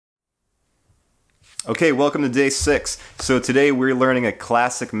Okay, welcome to day 6. So today we're learning a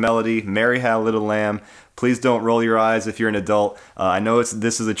classic melody, Mary Had a Little Lamb. Please don't roll your eyes if you're an adult. I know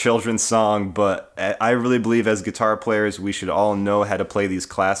this is a children's song, but I really believe as guitar players we should all know how to play these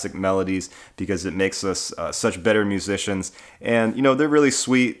classic melodies because it makes us such better musicians. And you know, they're really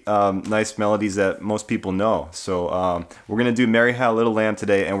sweet, nice melodies that most people know. So we're going to do Mary Had a Little Lamb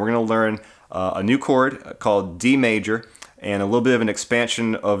today, and we're going to learn a new chord called D major, and a little bit of an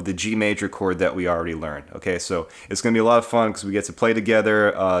expansion of the G major chord that we already learned. Okay, so it's going to be a lot of fun because we get to play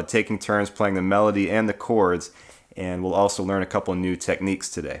together, taking turns playing the melody and the chords, and we'll also learn a couple new techniques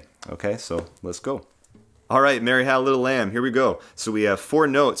today. Okay, so let's go. All right, Mary Had a Little Lamb, here we go. So we have 4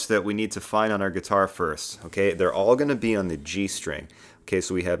 notes that we need to find on our guitar first. Okay, they're all going to be on the G string. Okay,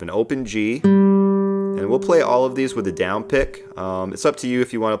 so we have an open G, and we'll play all of these with a down pick. It's up to you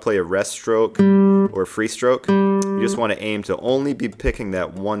if you want to play a rest stroke or a free stroke. You just want to aim to only be picking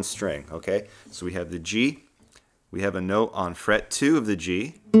that one string, okay? So we have the G. We have a note on fret 2 of the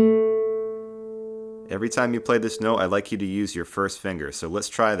G. Every time you play this note, I'd like you to use your first finger. So let's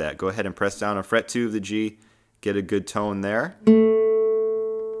try that. Go ahead and press down on fret 2 of the G. Get a good tone there.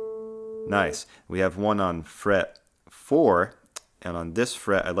 Nice. We have one on fret 4. And on this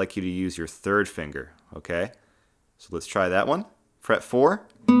fret, I'd like you to use your 3rd finger, okay? So let's try that one. Fret 4.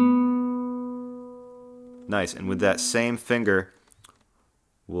 Nice, and with that same finger,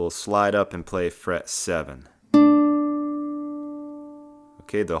 we'll slide up and play fret 7.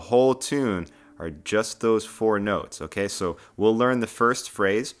 Okay, the whole tune are just those 4 notes, okay? So we'll learn the first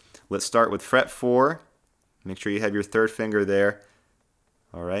phrase. Let's start with fret 4. Make sure you have your 3rd finger there.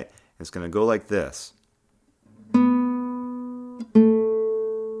 All right, it's gonna go like this.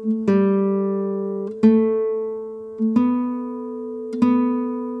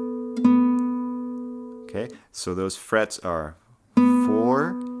 Okay, so those frets are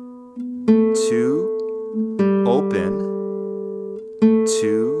 4, 2, open,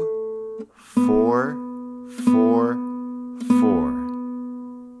 2, 4, 4, 4.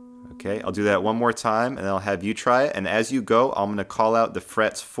 Okay, I'll do that one more time and I'll have you try it. And as you go, I'm going to call out the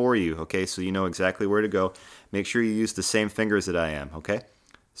frets for you, okay, so you know exactly where to go. Make sure you use the same fingers that I am, okay?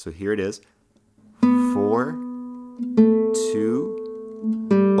 So here it is. 4,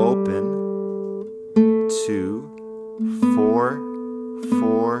 2, open, 2, 4,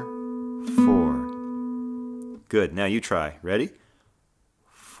 4, 4. Good. Now you try. Ready?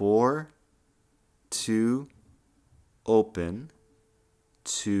 4, 2, open,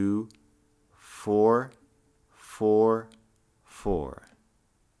 2, 4, 4, 4.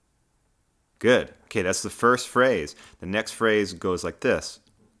 Good. Okay, that's the first phrase. The next phrase goes like this.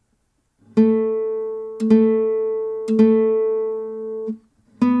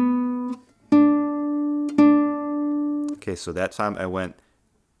 Okay, so that time I went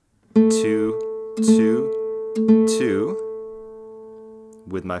 2, 2, 2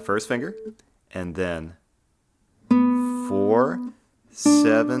 with my first finger, and then 4,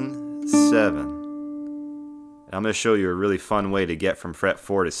 7, 7. And I'm going to show you a really fun way to get from fret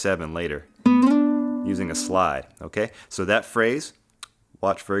 4 to 7 later using a slide, okay? So that phrase,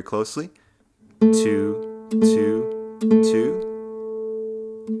 watch very closely. 2, 2,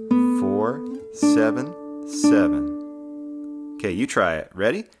 2, 4, 7, 7. Okay, you try it.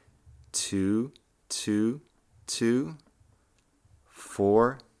 Ready? 2, 2, 2,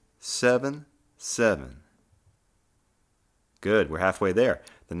 4, 7, 7. Good, we're halfway there.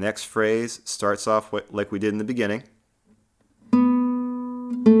 The next phrase starts off like we did in the beginning.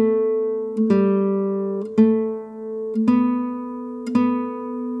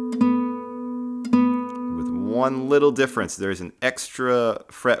 With one little difference. There's an extra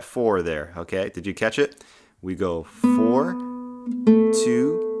fret 4 there, okay? Did you catch it? We go 4,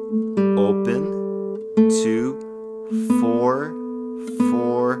 2, open, 2, 4,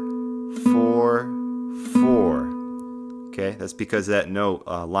 4, 4, 4. Okay, that's because that note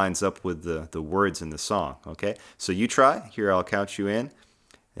lines up with the words in the song. Okay, so you try. Here, I'll count you in,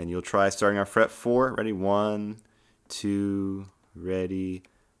 and you'll try starting on fret 4. Ready? 1, 2, ready,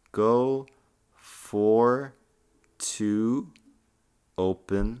 go. 4, 2,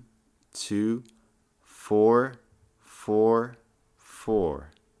 open, 2, 4, 4, 4,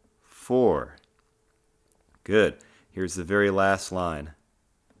 4. Good. Here's the very last line.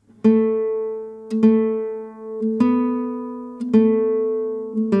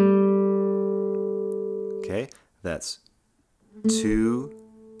 Okay, that's 2,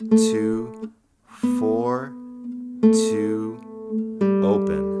 2, 4, 2,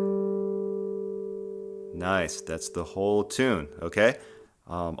 open. Nice, that's the whole tune, okay?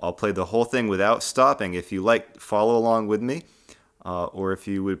 I'll play the whole thing without stopping. If you like, follow along with me. or if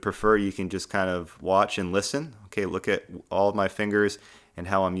you would prefer, you can just kind of watch and listen. Okay, look at all of my fingers and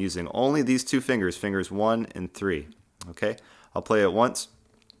how I'm using only these two fingers, fingers 1 and 3. Okay, I'll play it once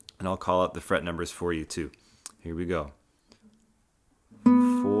and I'll call out the fret numbers for you too. Here we go.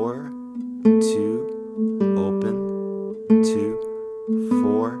 4, 2, open, 2,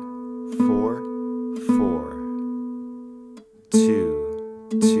 4, 4, 4, 2,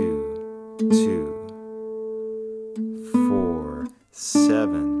 2, 2, 4,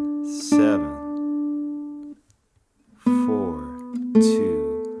 7, 7, 4, 2,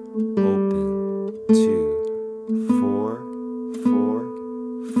 open, 2, 4, 4,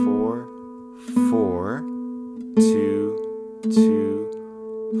 4, 4, 2,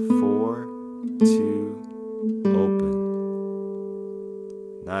 2, 4, 2, open.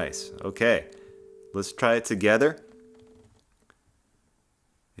 Nice. Okay, let's try it together.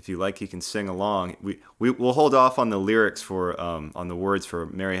 If you like, you can sing along. We'll hold off on the lyrics for on the words for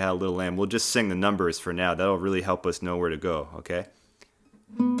Mary Had a Little Lamb. We'll just sing the numbers for now. That'll really help us know where to go. Okay.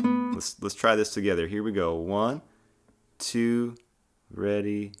 Let's try this together. Here we go. 1, 2,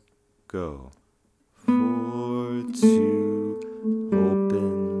 ready, go. 4, 2,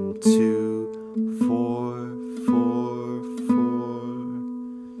 open, 2, 4, 4, 4,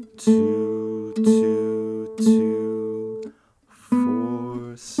 2, 2, 2,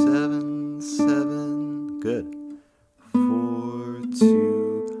 4, 7, 7. Good. 4,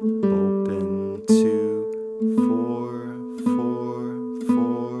 2, open, 2, 4, 4,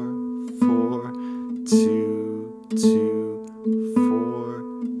 4, 4, 2, 2, 4,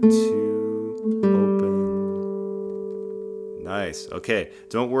 2, open. Nice. Okay.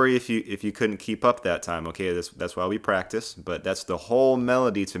 Don't worry if you couldn't keep up that time. Okay, that's why we practice. But that's the whole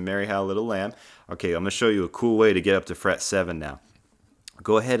melody to Mary Had a Little Lamb. Okay, I'm gonna show you a cool way to get up to fret 7 now.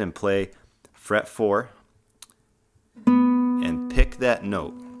 Go ahead and play fret 4 and pick that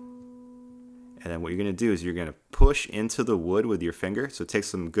note. And then what you're going to do is you're going to push into the wood with your finger, so it takes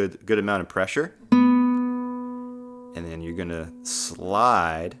some good amount of pressure. And then you're going to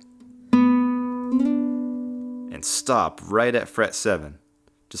slide and stop right at fret 7.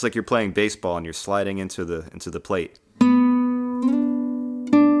 Just like you're playing baseball and you're sliding into the plate.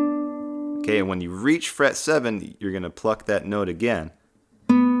 Okay, and when you reach fret 7, you're going to pluck that note again.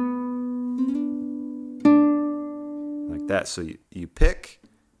 That. So you pick,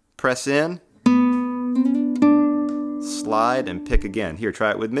 press in, slide, and pick again. Here,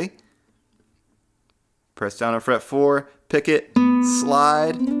 try it with me. Press down on fret 4, pick it,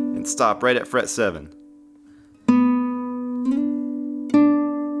 slide, and stop right at fret 7.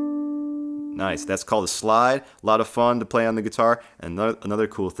 Nice. That's called a slide. A lot of fun to play on the guitar. And another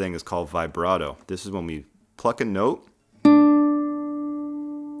cool thing is called vibrato. This is when we pluck a note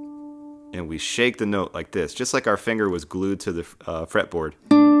and we shake the note like this, just like our finger was glued to the fretboard.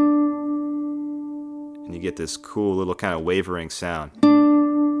 And you get this cool little kind of wavering sound.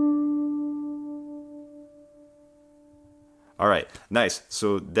 All right, nice.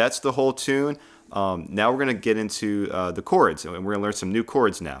 So that's the whole tune. Now we're going to get into the chords, and we're going to learn some new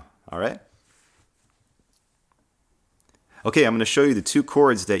chords now. All right? Okay, I'm going to show you the 2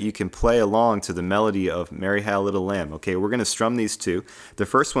 chords that you can play along to the melody of Mary Had a Little Lamb. Okay, we're going to strum these 2. The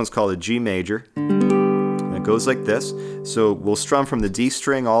first one's called a G major, and it goes like this. So we'll strum from the D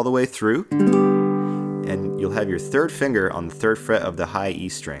string all the way through, and you'll have your 3rd finger on the 3rd fret of the high E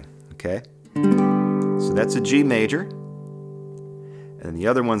string. Okay, so that's a G major, and the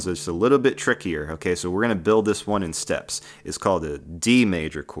other one's just a little bit trickier. Okay, so we're going to build this one in steps. It's called a D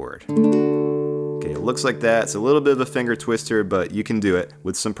major chord. Okay, it looks like that. It's a little bit of a finger twister, but you can do it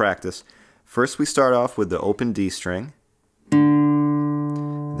with some practice. First, we start off with the open D string.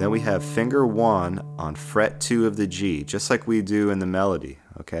 Then we have finger 1 on fret 2 of the G, just like we do in the melody,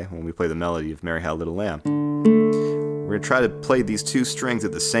 okay, when we play the melody of Mary Had a Little Lamb. We're going to try to play these 2 strings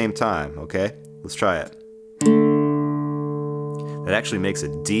at the same time, okay? Let's try it. That actually makes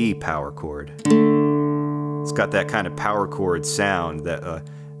a D power chord. It's got that kind of power chord sound that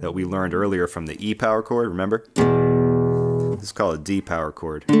we learned earlier from the E power chord, remember? This is called a D power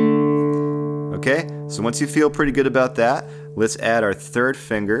chord. Okay, so once you feel pretty good about that, let's add our 3rd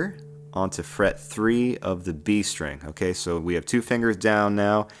finger onto fret 3 of the B string. Okay, so we have 2 fingers down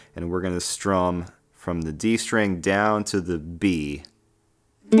now, and we're going to strum from the D string down to the B.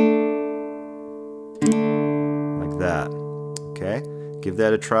 Like that. Okay, give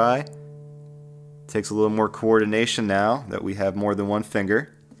that a try. Takes a little more coordination now that we have more than 1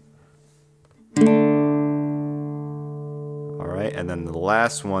 finger. Alright, and then the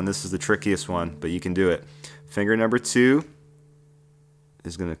last one, this is the trickiest one, but you can do it. Finger number 2,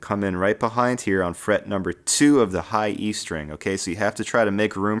 is going to come in right behind here on fret number 2 of the high E string. Okay, so you have to try to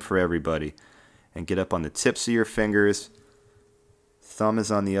make room for everybody and get up on the tips of your fingers. Thumb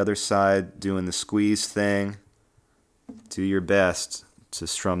is on the other side doing the squeeze thing. Do your best to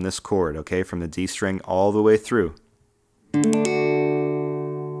strum this chord, okay, from the D string all the way through.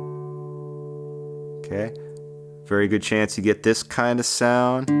 Okay, very good chance you get this kind of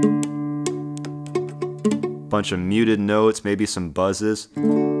sound. Bunch of muted notes, maybe some buzzes.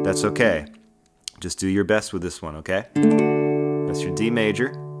 That's okay. Just do your best with this one, okay? That's your D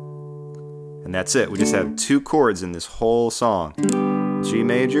major. And that's it. We just have 2 chords in this whole song. G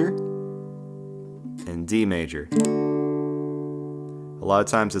major and D major. A lot of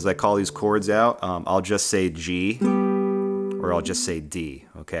times as I call these chords out, I'll just say G or I'll just say D,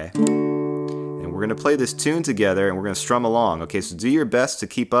 okay? And we're going to play this tune together and we're going to strum along, okay? So do your best to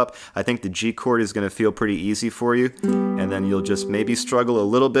keep up. I think the G chord is going to feel pretty easy for you, and then you'll just maybe struggle a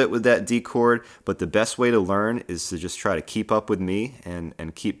little bit with that D chord, but the best way to learn is to just try to keep up with me and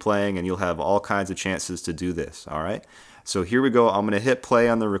keep playing, and you'll have all kinds of chances to do this, all right? So here we go. I'm going to hit play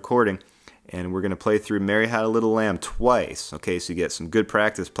on the recording, and we're going to play through Mary Had a Little Lamb twice, okay? So you get some good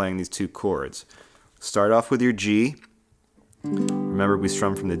practice playing these 2 chords. Start off with your G. Remember, we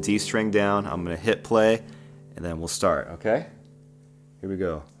strum from the D string down. I'm going to hit play, and then we'll start, okay? Here we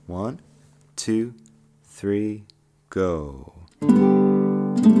go. 1, 2, 3, go. We're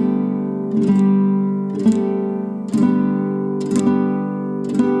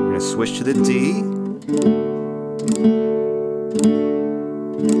going to switch to the D.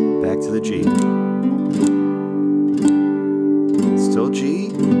 Back to the G. Still G.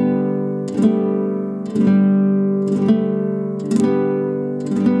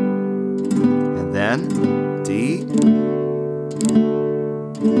 Then D,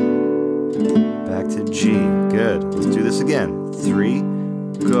 back to G. Good. Let's do this again. 3,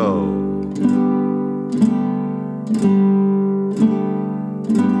 go.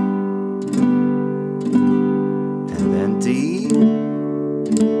 And then D.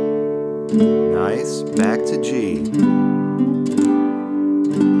 Nice. Back to G.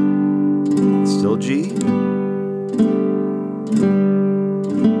 Still G.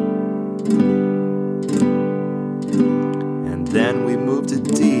 Then we move to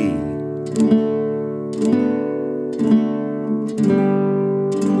D.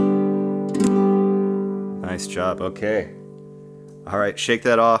 Nice job. Okay. All right, shake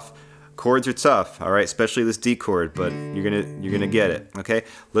that off. Chords are tough, all right, especially this D chord, but you're gonna get it. Okay.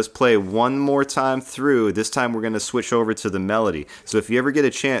 Let's play one more time through. This time we're gonna switch over to the melody. So if you ever get a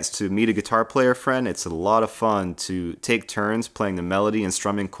chance to meet a guitar player friend, it's a lot of fun to take turns playing the melody and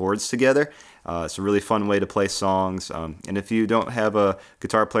strumming chords together. It's a really fun way to play songs, and if you don't have a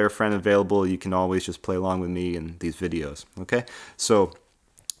guitar player friend available, you can always just play along with me in these videos, okay? So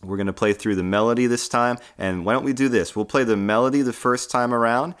we're going to play through the melody this time, and why don't we do this? We'll play the melody the first time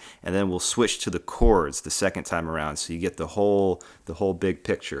around, and then we'll switch to the chords the second time around, so you get the whole big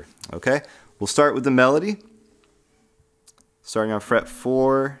picture, okay? We'll start with the melody, starting on fret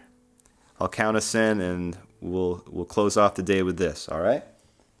 4. I'll count us in, and we'll close off the day with this, all right?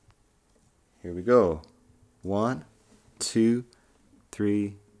 Here we go. 1, 2,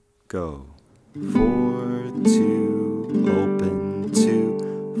 3, go. 4, 2, open, 2,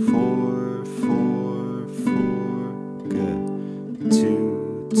 4, 4, 4, good.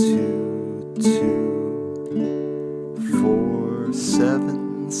 2, 2, 2, 4,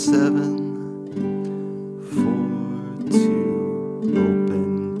 7, 7, 4, 2,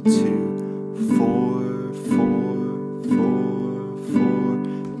 open, 2, 4, 4, 4,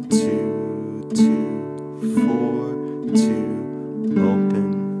 4, 2, 2, 4, 2,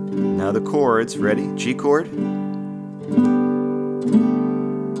 open. Now the chords, ready? G chord.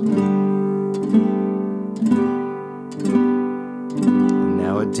 And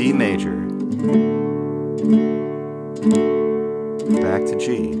now a D major. Back to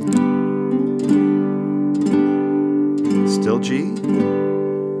G. Still G.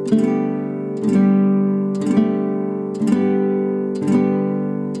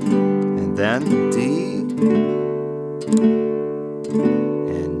 And then D.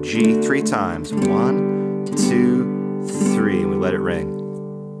 And G 3 times. 1, 2, 3. And we let it ring.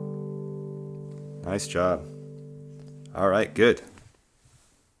 Nice job. All right, good.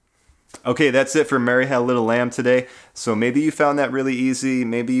 Okay, that's it for Mary Had a Little Lamb today. So maybe you found that really easy.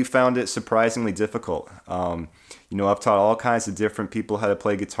 Maybe you found it surprisingly difficult. You know, I've taught all kinds of different people how to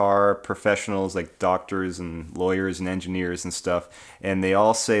play guitar, professionals like doctors and lawyers and engineers and stuff, and they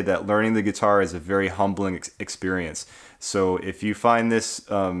all say that learning the guitar is a very humbling experience. So if you find this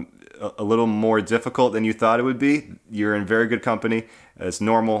a little more difficult than you thought it would be, you're in very good company. It's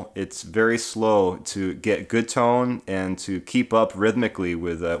normal. It's very slow to get good tone and to keep up rhythmically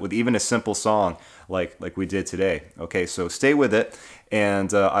with even a simple song like we did today. Okay, so stay with it,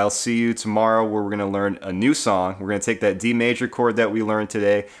 and I'll see you tomorrow where we're going to learn a new song. We're going to take that D major chord that we learned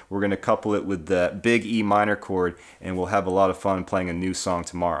today. We're going to couple it with that big E minor chord, and we'll have a lot of fun playing a new song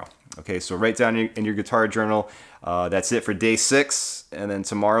tomorrow. Okay, so write down in your guitar journal, that's it for day 6, and then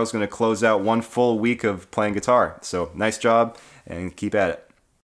tomorrow's going to close out one full week of playing guitar. So nice job, and keep at it.